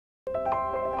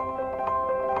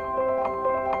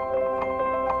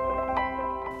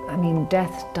mean,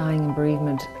 death, dying and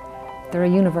bereavement, they're a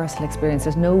universal experience.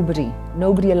 There's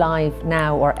nobody alive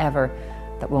now or ever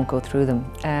that won't go through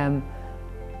them.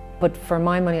 But for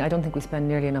my money, I don't think we spend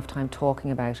nearly enough time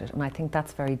talking about it. And I think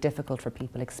that's very difficult for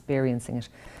people experiencing it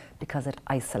because it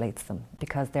isolates them,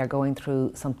 because they're going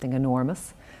through something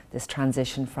enormous, this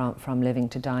transition from living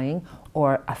to dying,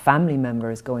 or a family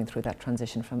member is going through that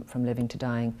transition from living to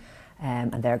dying,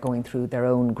 and they're going through their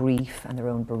own grief and their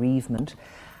own bereavement.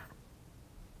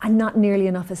 And not nearly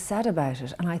enough is said about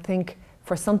it. And I think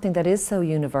for something that is so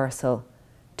universal,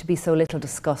 to be so little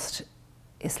discussed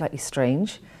is slightly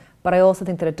strange. But I also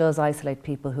think that it does isolate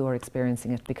people who are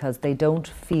experiencing it because they don't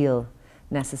feel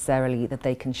necessarily that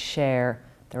they can share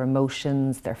their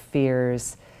emotions, their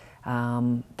fears,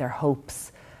 their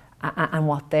hopes, and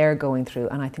what they're going through.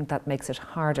 And I think that makes it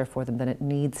harder for them than it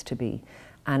needs to be.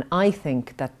 And I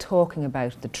think that talking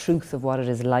about the truth of what it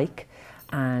is like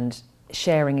and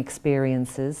sharing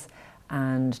experiences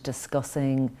and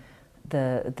discussing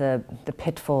the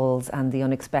pitfalls and the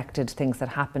unexpected things that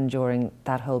happen during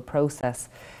that whole process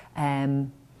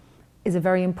is a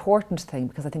very important thing,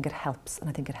 because I think it helps, and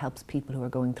I think it helps people who are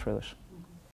going through it.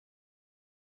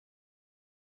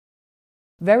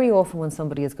 Very often when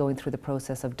somebody is going through the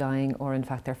process of dying, or in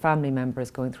fact their family member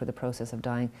is going through the process of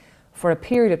dying, for a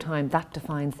period of time that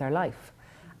defines their life.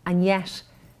 And yet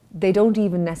they don't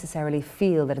even necessarily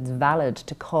feel that it's valid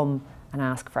to come and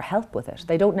ask for help with it.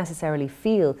 They don't necessarily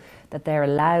feel that they're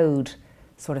allowed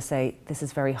sort of say, this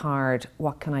is very hard,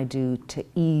 what can I do to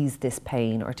ease this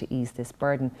pain or to ease this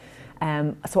burden?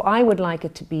 So I would like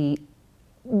it to be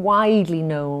widely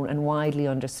known and widely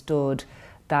understood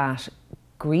that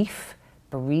grief,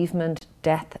 bereavement,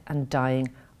 death and dying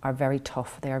are very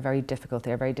tough. They are very difficult.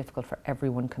 They are very difficult for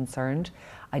everyone concerned.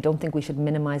 I don't think we should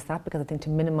minimise that, because I think to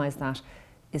minimise that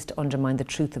is to undermine the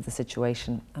truth of the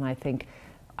situation. And I think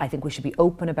we should be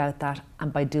open about that,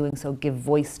 and by doing so give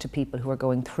voice to people who are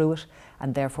going through it,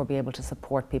 and therefore be able to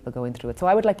support people going through it. So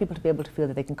I would like people to be able to feel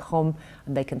that they can come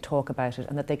and they can talk about it,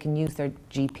 and that they can use their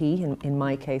GP, in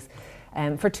my case,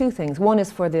 for two things. One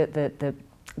is for the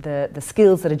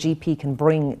skills that a GP can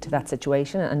bring to that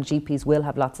situation, and GPs will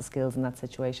have lots of skills in that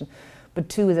situation. But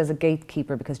two is as a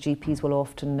gatekeeper, because GPs will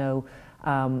often know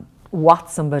what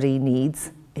somebody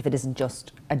needs, if it isn't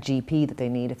just a GP that they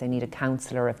need, if they need a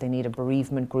counsellor, if they need a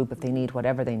bereavement group, if they need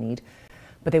whatever they need.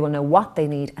 But they will know what they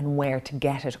need and where to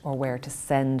get it, or where to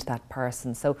send that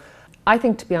person. So I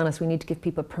think, to be honest, we need to give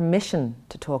people permission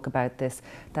to talk about this,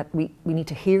 that we need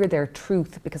to hear their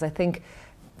truth, because I think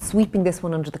sweeping this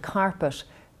one under the carpet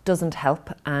doesn't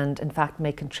help, and in fact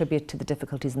may contribute to the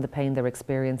difficulties and the pain they're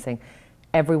experiencing.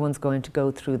 Everyone's going to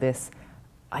go through this.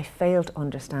 I fail to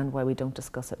understand why we don't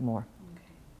discuss it more.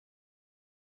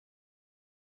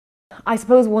 I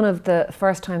suppose one of the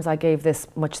first times I gave this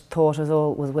much thought at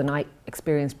all was when I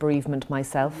experienced bereavement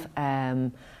myself,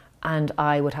 and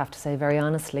I would have to say very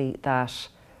honestly that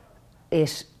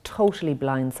it totally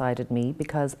blindsided me,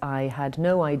 because I had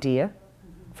no idea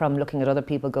from looking at other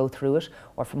people go through it,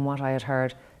 or from what I had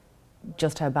heard,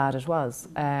 just how bad it was.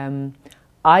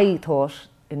 I thought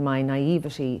in my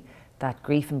naivety that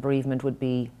grief and bereavement would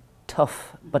be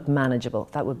tough but manageable.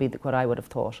 That would be what I would have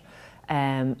thought.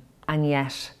 And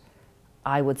yet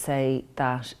I would say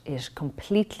that it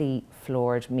completely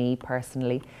floored me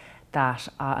personally, that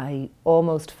I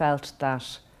almost felt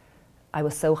that I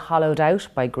was so hollowed out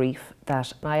by grief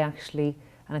that I actually,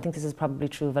 and I think this is probably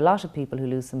true of a lot of people who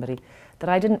lose somebody, that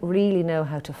I didn't really know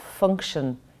how to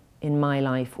function in my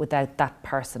life without that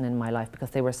person in my life,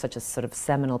 because they were such a sort of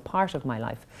seminal part of my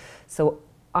life. So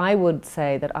I would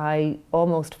say that I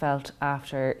almost felt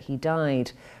after he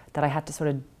died that I had to sort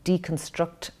of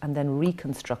deconstruct and then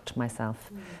reconstruct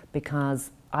myself, because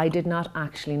I did not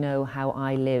actually know how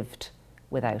I lived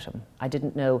without him. I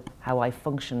didn't know how I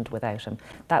functioned without him.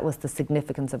 That was the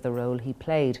significance of the role he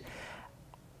played.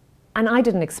 And I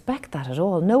didn't expect that at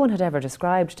all. No one had ever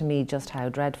described to me just how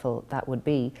dreadful that would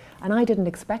be. And I didn't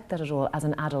expect that at all as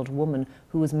an adult woman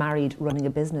who was married, running a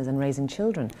business and raising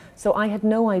children. So I had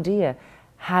no idea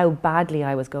how badly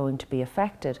I was going to be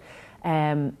affected.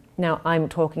 Now, I'm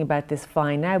talking about this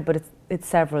fine now, but it's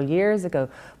several years ago.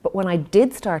 But when I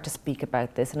did start to speak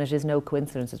about this, and it is no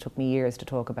coincidence it took me years to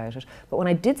talk about it, but when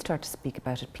I did start to speak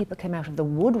about it, people came out of the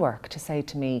woodwork to say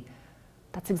to me,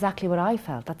 that's exactly what I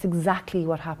felt. That's exactly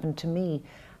what happened to me.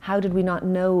 How did we not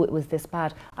know it was this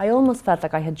bad? I almost felt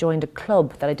like I had joined a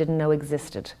club that I didn't know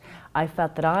existed. I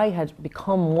felt that I had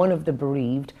become one of the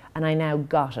bereaved and I now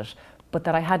got it, but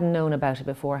that I hadn't known about it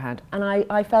beforehand. And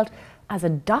I felt, as a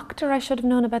doctor I should have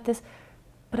known about this,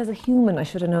 but as a human I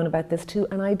should have known about this too,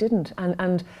 and I didn't.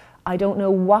 And I don't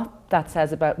know what that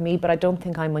says about me, but I don't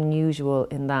think I'm unusual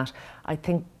in that. I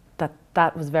think that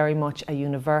that was very much a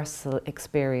universal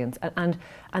experience. And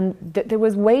there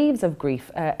was waves of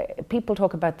grief. People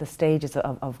talk about the stages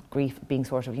of grief being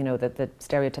sort of, you know, the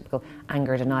stereotypical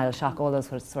anger, denial, shock, all those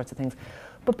sorts of things.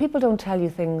 But people don't tell you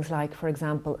things like, for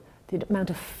example, the amount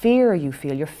of fear you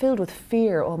feel. You're filled with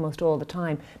fear almost all the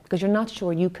time because you're not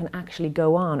sure you can actually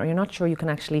go on, or you're not sure you can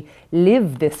actually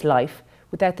live this life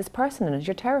without this person in it.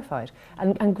 You're terrified.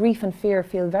 And grief and fear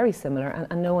feel very similar,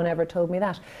 and no one ever told me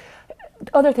that.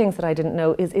 Other things that I didn't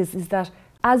know is that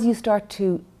as you start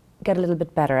to get a little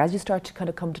bit better, as you start to kind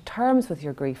of come to terms with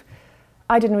your grief,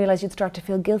 I didn't realise you'd start to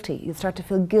feel guilty. You'd start to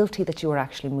feel guilty that you were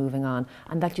actually moving on,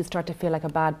 and that you'd start to feel like a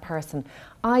bad person.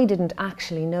 I didn't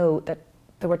actually know that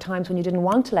there were times when you didn't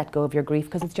want to let go of your grief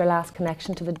because it's your last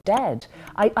connection to the dead.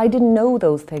 I didn't know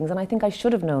those things, and I think I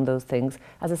should have known those things,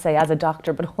 as I say, as a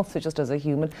doctor, but also just as a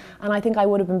human. And I think I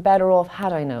would have been better off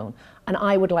had I known. And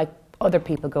I would like other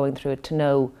people going through it to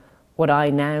know what I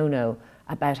now know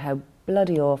about how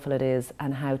bloody awful it is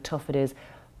and how tough it is,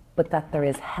 but that there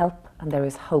is help and there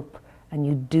is hope, and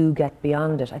you do get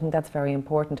beyond it. I think that's very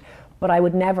important. But I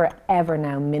would never, ever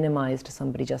now minimise to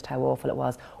somebody just how awful it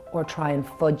was, or try and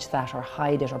fudge that or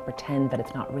hide it or pretend that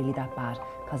it's not really that bad,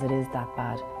 because it is that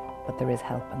bad. But there is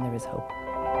help and there is hope.